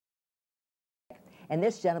And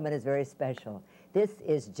this gentleman is very special. This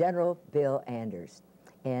is General Bill Anders.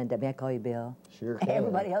 And may I call you Bill? Sure can.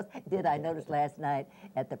 Everybody else did. I noticed last night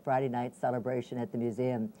at the Friday night celebration at the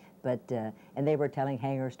museum. But and they were telling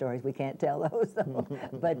hanger stories. We can't tell those. So.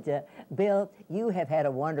 But Bill, you have had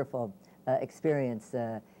a wonderful experience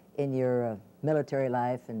in your military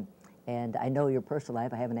life, and I know your personal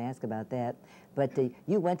life. I haven't asked about that. But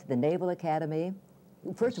you went to the Naval Academy.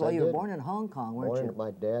 First of all, you were born in Hong Kong, weren't you? My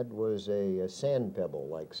dad was a sand pebble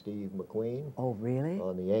like Steve McQueen. Oh, really?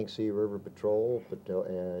 On the Yangtze River Patrol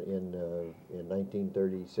in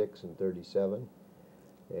 1936 and 37.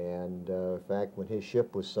 And in fact, when his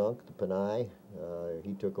ship was sunk, the Panay,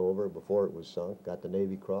 he took over before it was sunk, got the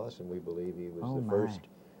Navy Cross, and we believe he was the first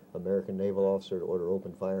American naval officer to order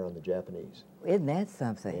open fire on the Japanese. Isn't that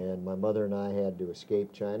something? And my mother and I had to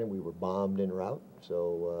escape China. We were bombed en route,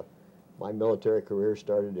 so my military career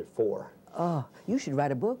started at 4. Oh, you should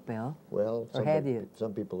write a book, Bill. Well,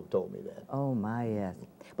 some people have told me that. Oh, my, yes.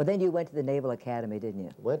 But then you went to the Naval Academy, didn't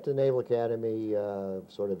you? Went to the Naval Academy,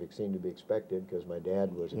 sort of seemed to be expected because my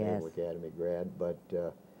dad was a Naval Academy grad, but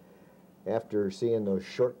after seeing those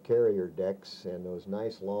short carrier decks and those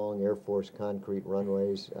nice long Air Force concrete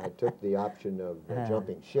runways, I took the option of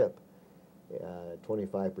jumping ship.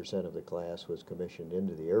 25% of the class was commissioned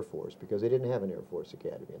into the Air Force because they didn't have an Air Force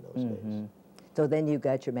Academy in those days. So then you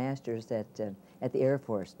got your master's at the Air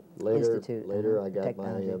Force Institute. Later, I got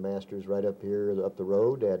my master's right up here, up the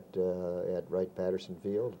road at Wright-Patterson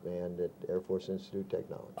Field and at Air Force Institute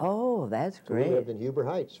Technology. Oh, that's great. We lived in Huber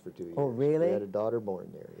Heights for 2 years. Oh, really? We had a daughter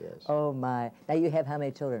born there, yes. Oh, my. Now, you have how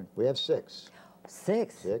many children? We have 6.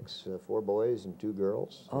 6? 6, 4 boys and 2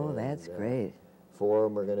 girls. Oh, and that's great. 4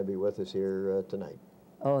 of them are going to be with us here tonight.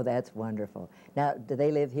 Oh, that's wonderful. Now, do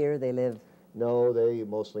they live here? They live... No, they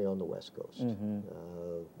mostly on the West Coast. And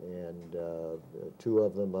 2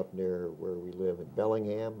 of them up near where we live in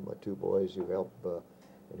Bellingham, 2 boys who help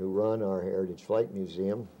and who run our Heritage Flight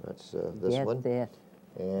Museum. That's this one.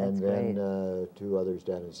 And then 2 others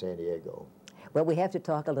down in San Diego. Well, we have to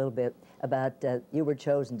talk a little bit about, you were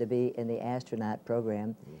chosen to be in the astronaut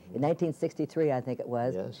program in 1963, I think it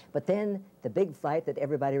was. Yes. But then the big flight that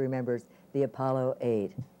everybody remembers, the Apollo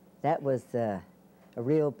 8. That was a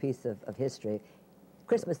real piece of history.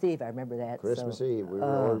 Christmas Eve, I remember that. Christmas Eve, we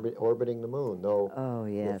were orbiting the moon, though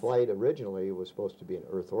the flight originally was supposed to be an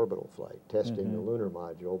Earth orbital flight, testing the lunar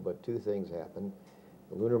module, but 2 things happened.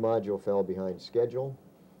 The lunar module fell behind schedule,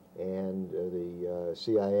 and the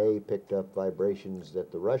CIA picked up vibrations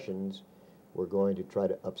that the Russians were going to try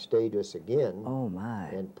to upstage us again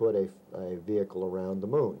and put a vehicle around the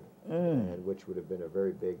moon, and which would have been a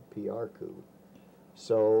very big PR coup.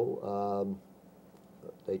 So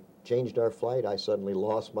they changed our flight. I suddenly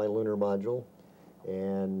lost my lunar module,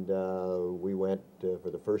 and we went for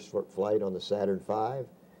the first flight on the Saturn V,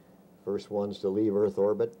 first ones to leave Earth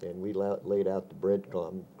orbit, and we laid out the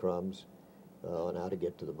breadcrumbs on how to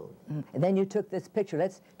get to the moon. And then you took this picture.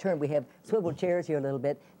 Let's turn. We have swivel chairs here a little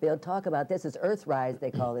bit. Bill, talk about this. It's Earthrise,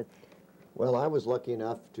 they call it. Well, I was lucky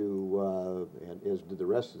enough to, and as did the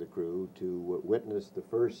rest of the crew, to witness the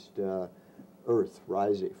first Earth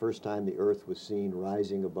rising, first time the Earth was seen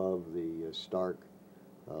rising above the stark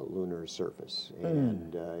lunar surface.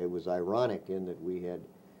 And it was ironic in that we had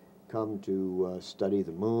come to study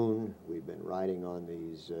the moon. We've been riding on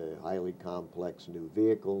these highly complex new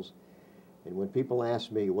vehicles. And when people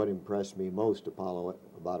asked me what impressed me most about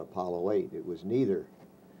Apollo 8, it was neither,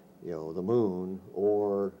 the moon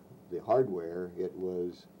or the hardware. It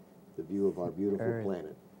was the view of our beautiful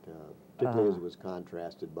planet, particularly as it was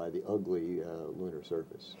contrasted by the ugly lunar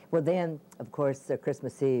surface. Well, then, of course,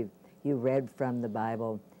 Christmas Eve, you read from the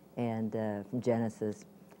Bible and from Genesis,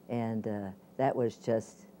 and that was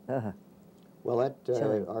just well,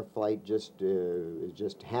 that our flight just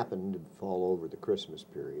happened to fall over the Christmas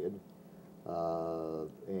period.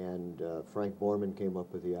 Frank Borman came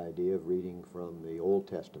up with the idea of reading from the Old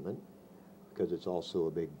Testament because it's also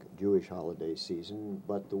a big Jewish holiday season.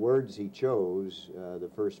 But the words he chose, the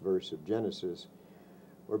first verse of Genesis,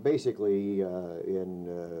 were basically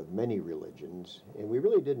in many religions. And we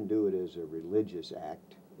really didn't do it as a religious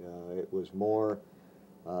act. It was more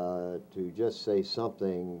to just say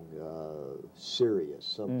something serious,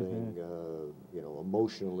 something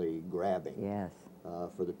emotionally grabbing. Yes.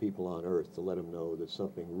 For the people on Earth, to let them know that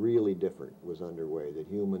something really different was underway, that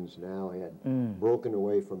humans now had broken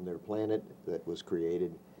away from their planet that was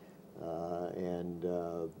created, and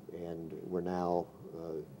we're now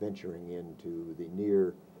venturing into the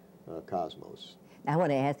near cosmos. I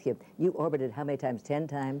want to ask you, you orbited how many times? 10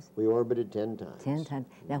 times? We orbited 10 times. 10 times.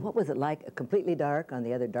 Now, what was it like? Completely dark on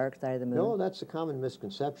the other dark side of the moon? No, that's a common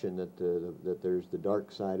misconception that that there's the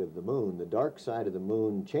dark side of the moon. The dark side of the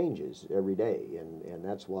moon changes every day, and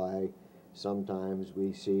that's why sometimes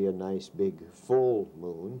we see a nice big full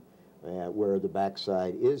moon where the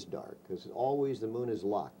backside is dark, because always the moon is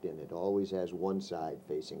locked in. It always has one side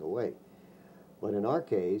facing away. But in our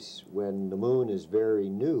case, when the moon is very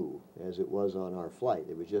new, as it was on our flight,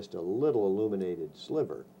 it was just a little illuminated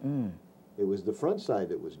sliver. It was the front side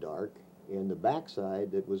that was dark and the back side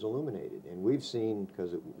that was illuminated. And we've seen,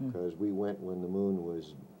 because we went when the moon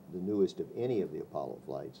was the newest of any of the Apollo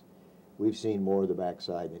flights, we've seen more of the back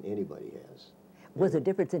side than anybody has. Was there a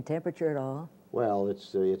difference in temperature at all? Well,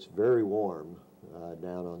 it's very warm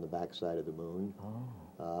down on the back side of the moon.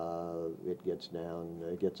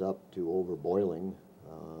 It gets up to over boiling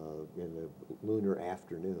in the lunar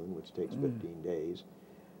afternoon, which takes 15 days,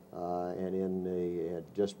 and in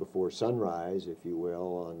just before sunrise, if you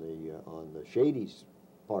will, on the shady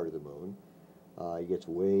part of the moon, it gets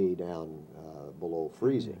way down below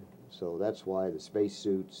freezing. So that's why the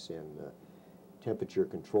spacesuits and the temperature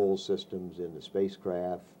control systems in the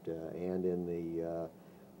spacecraft and in the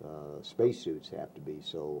spacesuits have to be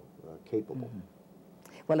so capable.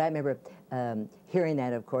 Well, I remember hearing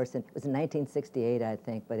that, of course, and it was in 1968, I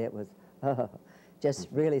think, but it was just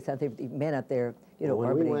really something. Men up there, you know, when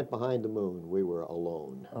orbiting. we went behind the moon, we were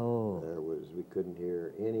alone. Oh. We couldn't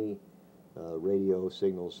hear any radio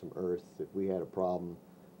signals from Earth. If we had a problem,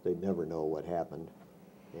 they'd never know what happened.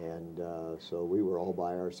 And so we were all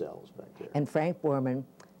by ourselves back there. And Frank Borman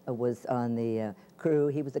was on the crew.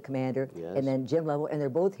 He was the commander. Yes. And then Jim Lovell, and they're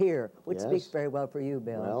both here, which Yes. speaks very well for you,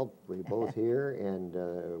 Bill. Well, we're both here, and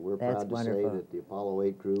we're That's proud to wonderful. say that the Apollo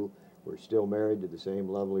 8 crew were still married to the same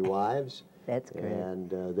lovely wives. That's great.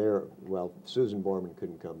 And well, Susan Borman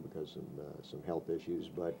couldn't come because of some health issues,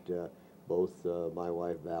 but both my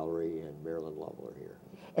wife Valerie and Marilyn Lovell are here.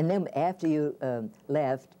 And then after you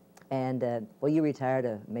left, and well, you retired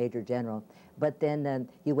a major general, but then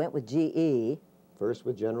you went with GE. First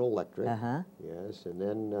with General Electric, yes, and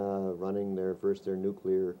then running their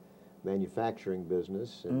nuclear manufacturing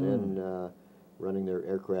business, and then running their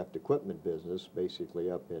aircraft equipment business,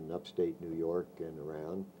 basically up in upstate New York and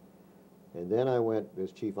around. And then I went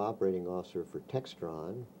as Chief Operating Officer for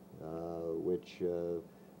Textron, which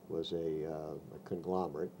was a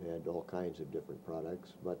conglomerate, had all kinds of different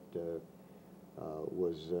products, but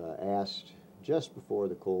was asked just before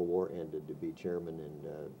the Cold War ended to be Chairman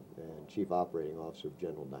and Chief Operating Officer of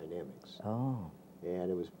General Dynamics. Oh.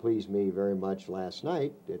 And it pleased me very much last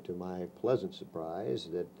night, to my pleasant surprise,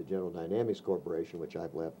 that the General Dynamics Corporation, which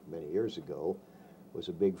I've left many years ago, was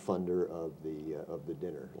a big funder of the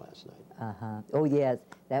dinner last night. Oh yes,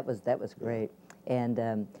 that was great. And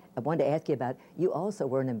I wanted to ask you about, you also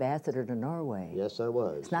were an ambassador to Norway. Yes, I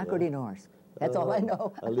was. Snakker de Norsk. That's all I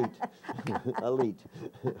know. Elite. Elite.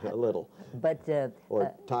 A little. But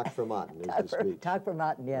or tak for maten is the speech. Tak for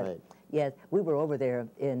maten, yes. Right. Yes, we were over there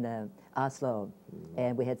in Oslo,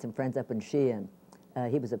 and we had some friends up in Skien.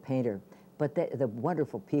 He was a painter. But the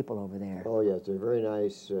wonderful people over there. Oh, yes, they're very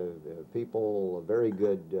nice people, very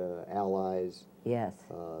good allies. Yes.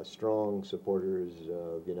 Strong supporters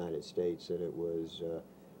of the United States, and it was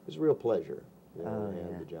a real pleasure to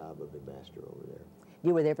have the job of ambassador over there.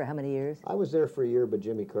 You were there for how many years? I was there for a year, but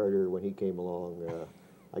Jimmy Carter, when he came along,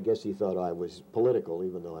 I guess he thought I was political,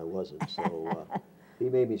 even though I wasn't. So he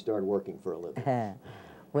made me start working for a living.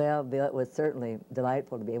 Well, Bill, it was certainly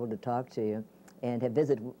delightful to be able to talk to you and have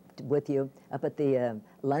visited with you up at the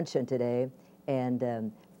luncheon today.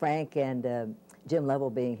 And Frank and Jim Lovell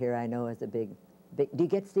being here, I know, is a big. Do you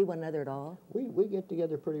get to see one another at all? We get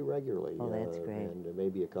together pretty regularly. Oh, that's great. And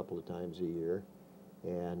maybe a couple of times a year.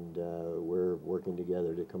 And we're working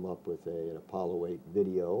together to come up with an Apollo 8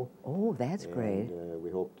 video. Oh, that's great. And we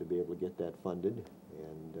hope to be able to get that funded.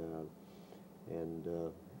 And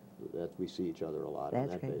that we see each other a lot on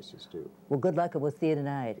that basis, too. Well, good luck, and we'll see you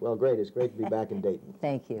tonight. Well, great. It's great to be back in Dayton.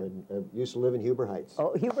 Thank you. And, used to live in Huber Heights.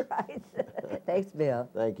 Oh, Huber Heights. Thanks, Bill.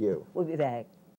 Thank you. We'll be back.